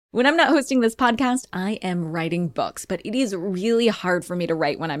When I'm not hosting this podcast, I am writing books, but it is really hard for me to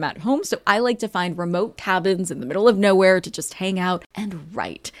write when I'm at home, so I like to find remote cabins in the middle of nowhere to just hang out and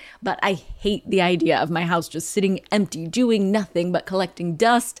write. But I hate the idea of my house just sitting empty, doing nothing but collecting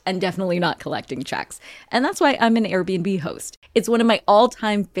dust and definitely not collecting checks. And that's why I'm an Airbnb host. It's one of my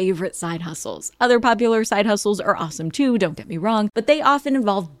all-time favorite side hustles. Other popular side hustles are awesome too, don't get me wrong, but they often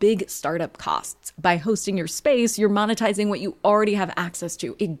involve big startup costs. By hosting your space, you're monetizing what you already have access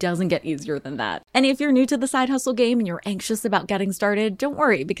to. It doesn't get easier than that. And if you're new to the side hustle game and you're anxious about getting started, don't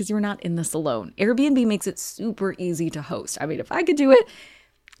worry, because you're not in this alone. Airbnb makes it super easy to host. I mean, if I could do it,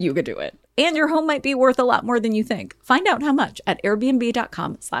 you could do it. And your home might be worth a lot more than you think. Find out how much at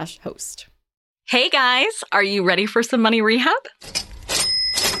airbnb.com/host. Hey guys, are you ready for some money rehab?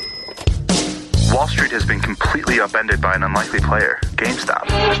 Wall Street has been completely upended by an unlikely player, GameStop.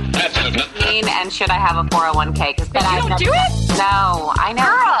 And should I have a 401k? Because you don't do it? No, I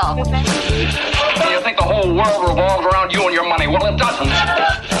know. You think the whole world revolves around you and your money? Well, it doesn't.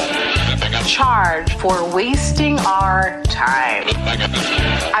 Charge for wasting our time.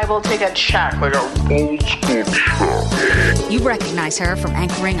 I will take a check. Like a old school check. You recognize her from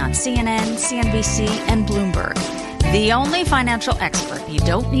anchoring on CNN, CNBC, and Bloomberg. The only financial expert you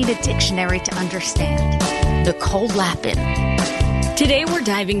don't need a dictionary to understand, Nicole Lapin. Today, we're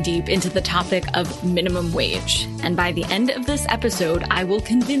diving deep into the topic of minimum wage. And by the end of this episode, I will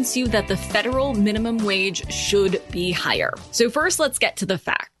convince you that the federal minimum wage should be higher. So first, let's get to the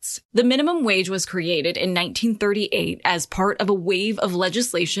facts. The minimum wage was created in 1938 as part of a wave of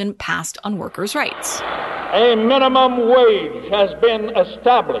legislation passed on workers' rights. A minimum wage has been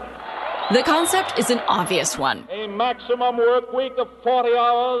established. The concept is an obvious one. A maximum work week of 40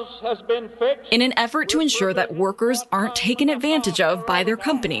 hours has been fixed. In an effort to ensure that workers aren't taken advantage of by their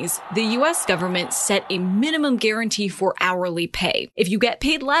companies, the U.S. government set a minimum guarantee for hourly pay. If you get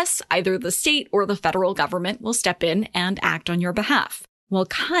paid less, either the state or the federal government will step in and act on your behalf. Well,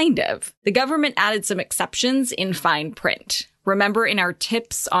 kind of. The government added some exceptions in fine print. Remember in our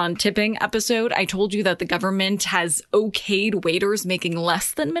tips on tipping episode, I told you that the government has okayed waiters making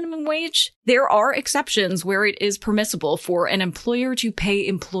less than minimum wage? There are exceptions where it is permissible for an employer to pay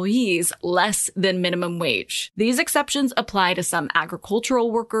employees less than minimum wage. These exceptions apply to some agricultural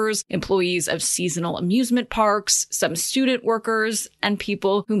workers, employees of seasonal amusement parks, some student workers, and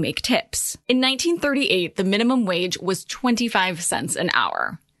people who make tips. In 1938, the minimum wage was 25 cents an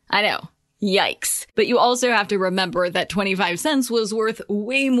hour. I know. Yikes. But you also have to remember that 25 cents was worth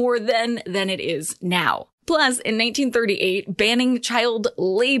way more than it is now. Plus, in 1938, banning child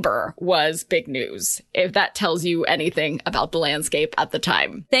labor was big news, if that tells you anything about the landscape at the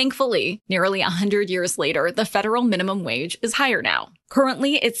time. Thankfully, nearly 100 years later, the federal minimum wage is higher now.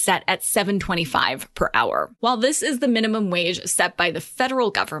 Currently, it's set at $7.25 per hour. While this is the minimum wage set by the federal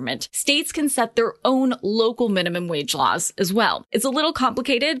government, states can set their own local minimum wage laws as well. It's a little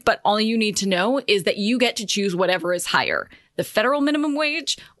complicated, but all you need to know is that you get to choose whatever is higher, the federal minimum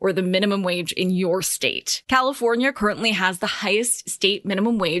wage or the minimum wage in your state. California currently has the highest state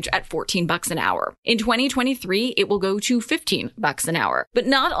minimum wage at $14 an hour. In 2023, it will go to $15 an hour. But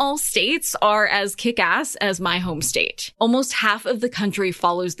not all states are as kick-ass as my home state. Almost half of the country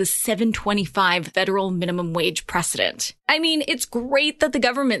follows the $7.25 federal minimum wage precedent. I mean, it's great that the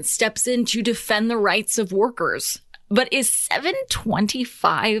government steps in to defend the rights of workers. But is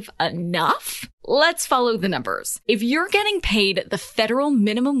 $7.25 enough? Let's follow the numbers. If you're getting paid the federal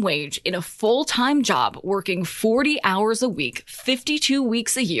minimum wage in a full-time job working 40 hours a week, 52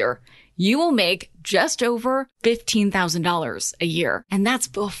 weeks a year, you will make just over $15,000 a year. And that's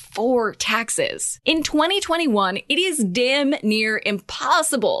before taxes. In 2021, it is damn near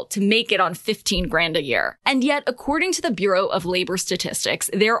impossible to make it on 15 grand a year. And yet, according to the Bureau of Labor Statistics,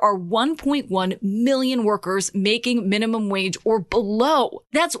 there are 1.1 million workers making minimum wage or below.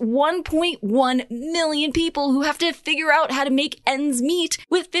 That's 1.1 million people who have to figure out how to make ends meet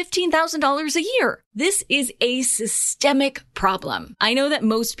with $15,000 a year. This is a systemic problem. I know that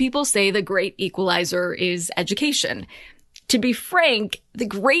most people say the great equalizer is education. To be frank, the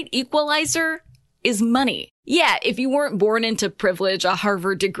great equalizer is money. Yeah, if you weren't born into privilege, a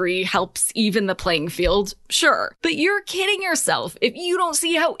Harvard degree helps even the playing field, sure. But you're kidding yourself if you don't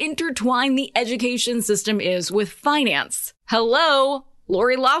see how intertwined the education system is with finance. Hello,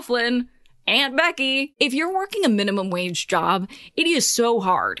 Lori Loughlin. Aunt Becky. If you're working a minimum wage job, it is so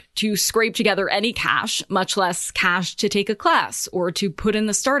hard to scrape together any cash, much less cash to take a class or to put in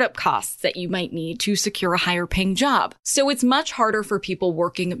the startup costs that you might need to secure a higher paying job. So it's much harder for people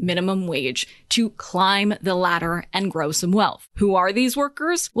working minimum wage to climb the ladder and grow some wealth. Who are these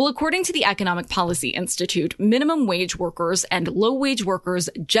workers? Well, according to the Economic Policy Institute, minimum wage workers and low wage workers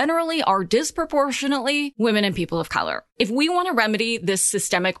generally are disproportionately women and people of color. If we want to remedy this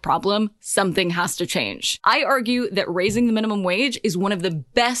systemic problem, something has to change. I argue that raising the minimum wage is one of the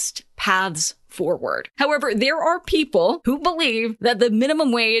best paths forward. However, there are people who believe that the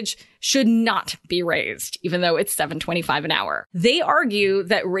minimum wage should not be raised, even though it's $7.25 an hour. They argue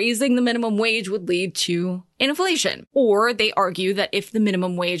that raising the minimum wage would lead to inflation. Or they argue that if the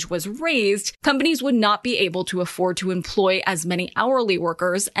minimum wage was raised, companies would not be able to afford to employ as many hourly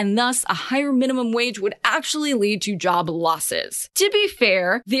workers, and thus a higher minimum wage would actually lead to job losses. To be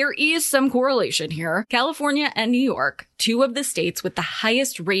fair, there is some correlation here. California and New York, two of the states with the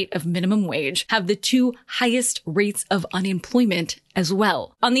highest rate of minimum wage, have the two highest rates of unemployment as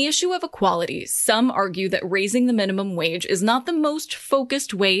well. On the issue of equality, some argue that raising the minimum wage is not the most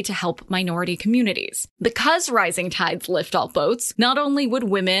focused way to help minority communities. Because rising tides lift all boats, not only would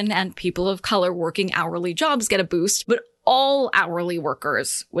women and people of color working hourly jobs get a boost, but all hourly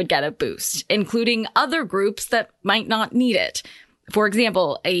workers would get a boost, including other groups that might not need it. For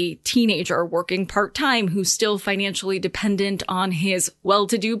example, a teenager working part-time who's still financially dependent on his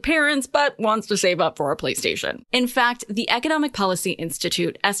well-to-do parents but wants to save up for a PlayStation. In fact, the Economic Policy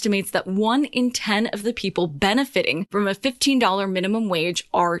Institute estimates that 1 in 10 of the people benefiting from a $15 minimum wage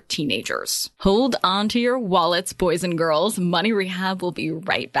are teenagers. Hold on to your wallets, boys and girls. Money Rehab will be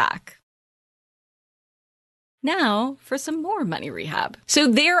right back. Now for some more money rehab. So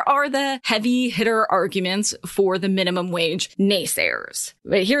there are the heavy hitter arguments for the minimum wage naysayers.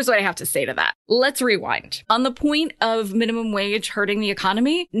 But here's what I have to say to that. Let's rewind. On the point of minimum wage hurting the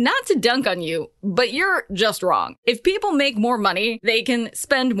economy, not to dunk on you, but you're just wrong. If people make more money, they can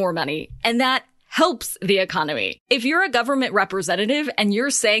spend more money, and that helps the economy. If you're a government representative and you're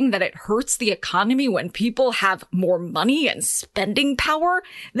saying that it hurts the economy when people have more money and spending power,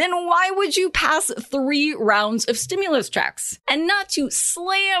 then why would you pass 3 rounds of stimulus checks? And not to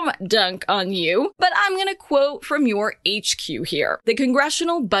slam dunk on you, but I'm going to quote from your HQ here. The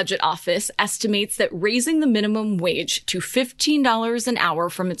Congressional Budget Office estimates that raising the minimum wage to $15 an hour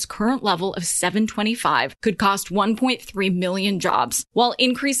from its current level of $7.25 could cost 1.3 million jobs, while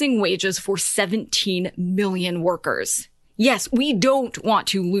increasing wages for 17 million workers. Yes, we don't want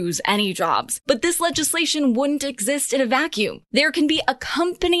to lose any jobs, but this legislation wouldn't exist in a vacuum. There can be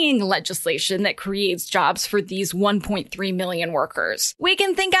accompanying legislation that creates jobs for these 1.3 million workers. We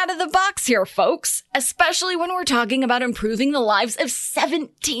can think out of the box here, folks, especially when we're talking about improving the lives of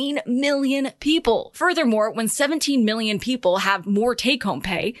 17 million people. Furthermore, when 17 million people have more take-home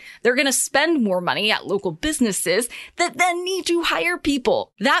pay, they're going to spend more money at local businesses that then need to hire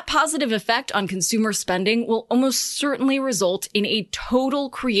people. That positive effect on consumer spending will almost certainly result in a total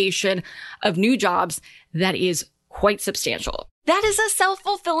creation of new jobs that is quite substantial. That is a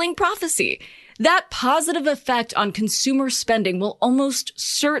self-fulfilling prophecy. That positive effect on consumer spending will almost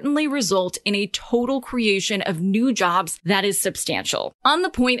certainly result in a total creation of new jobs that is substantial. On the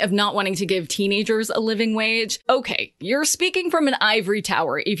point of not wanting to give teenagers a living wage, okay, you're speaking from an ivory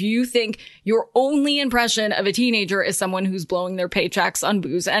tower if you think your only impression of a teenager is someone who's blowing their paychecks on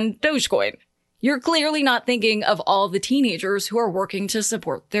booze and Dogecoin. You're clearly not thinking of all the teenagers who are working to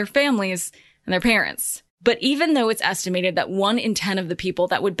support their families and their parents. But even though it's estimated that 1 in 10 of the people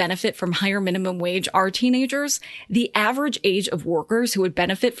that would benefit from higher minimum wage are teenagers, the average age of workers who would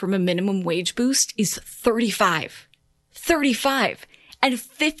benefit from a minimum wage boost is 35. 35. And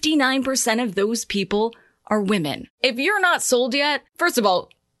 59% of those people are women. If you're not sold yet, first of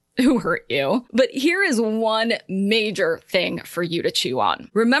all, who hurt you? But here is one major thing for you to chew on.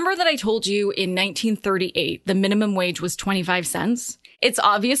 Remember that I told you in 1938, the minimum wage was 25 cents? It's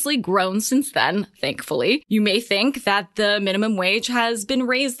obviously grown since then, thankfully. You may think that the minimum wage has been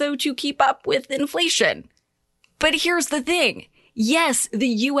raised, though, to keep up with inflation. But here's the thing. Yes, the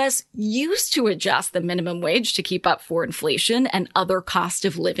U.S. used to adjust the minimum wage to keep up for inflation and other cost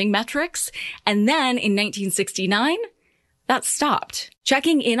of living metrics. And then in 1969, that stopped.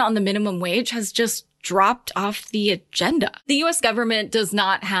 Checking in on the minimum wage has just dropped off the agenda. The U.S. government does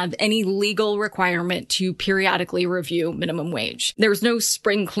not have any legal requirement to periodically review minimum wage. There's no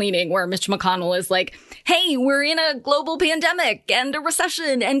spring cleaning where Mitch McConnell is like, hey, we're in a global pandemic and a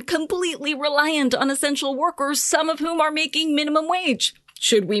recession and completely reliant on essential workers, some of whom are making minimum wage.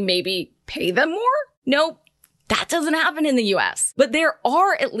 Should we maybe pay them more? Nope. That doesn't happen in the US. But there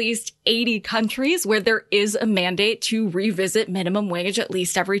are at least 80 countries where there is a mandate to revisit minimum wage at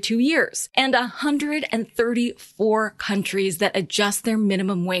least every 2 years, and 134 countries that adjust their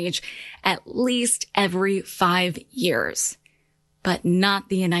minimum wage at least every 5 years. But not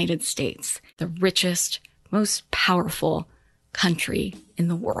the United States, the richest, most powerful country in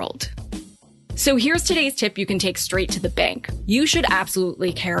the world. So here's today's tip you can take straight to the bank. You should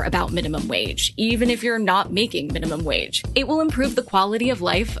absolutely care about minimum wage, even if you're not making minimum wage. It will improve the quality of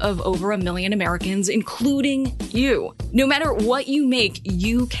life of over 1 million Americans, including you. No matter what you make,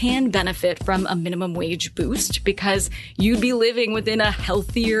 you can benefit from a minimum wage boost because you'd be living within a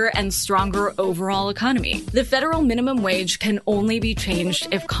healthier and stronger overall economy. The federal minimum wage can only be changed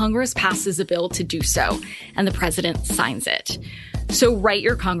if Congress passes a bill to do so, and the president signs it. So write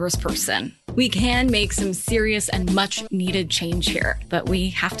your congressperson. We can make some serious and much needed change here, but we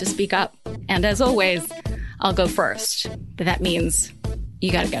have to speak up. And as always, I'll go first, but that means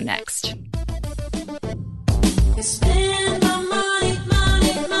you gotta go next.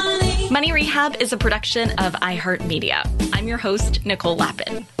 Money Rehab is a production of iHeartMedia. I'm your host, Nicole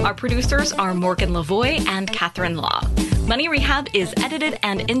Lappin. Our producers are Morgan Lavoie and Catherine Law. Money Rehab is edited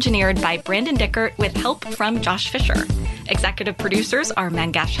and engineered by Brandon Dickert with help from Josh Fisher. Executive producers are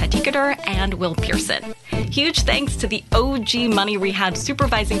Mangesh Hattikudur and Will Pearson. Huge thanks to the OG Money Rehab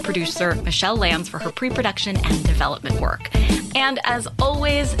supervising producer, Michelle Lands, for her pre-production and development work. And as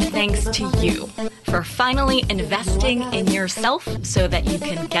always, thanks to you for finally investing in yourself so that you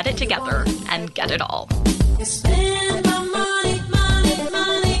can get it together and get it all.